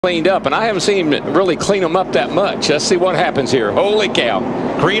cleaned up, and I haven't seen him really clean them up that much. Let's see what happens here. Holy cow.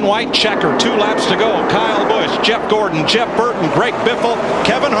 Green-white checker, 2 laps to go. Kyle Busch, Jeff Gordon, Jeff Burton, Greg Biffle,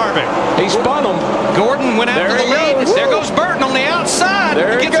 Kevin Harvick. He spun them. Gordon went out to the lead. There goes Burton on the outside.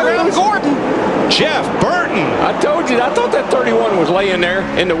 There he gets around Gordon. Jeff Burton. I told you, I thought that 31 was laying there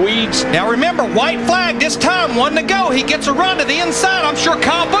in the weeds. Now remember, white flag this time, 1 to go. He gets a run to the inside. I'm sure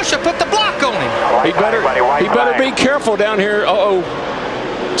Kyle Busch will put the block on him. He better be careful down here.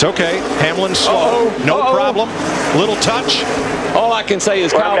 It's okay. Hamlin's slow. No problem. Little touch. All I can say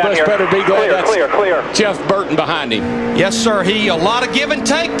is Kyle Busch better be glad that's Jeff Burton behind him. Yes, sir. A lot of give and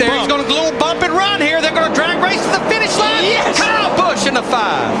take there. He's going to do a little bump and run here. They're going to drag race to the finish line. Yes! Kyle Busch in the 5.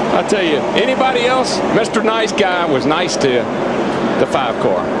 I tell you, anybody else, Mr. Nice Guy was nice to the 5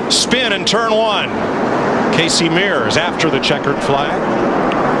 car. Spin in turn 1. Casey Mears after the checkered flag.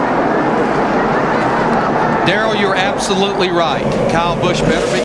 Darrell, you're absolutely right. Kyle Busch better be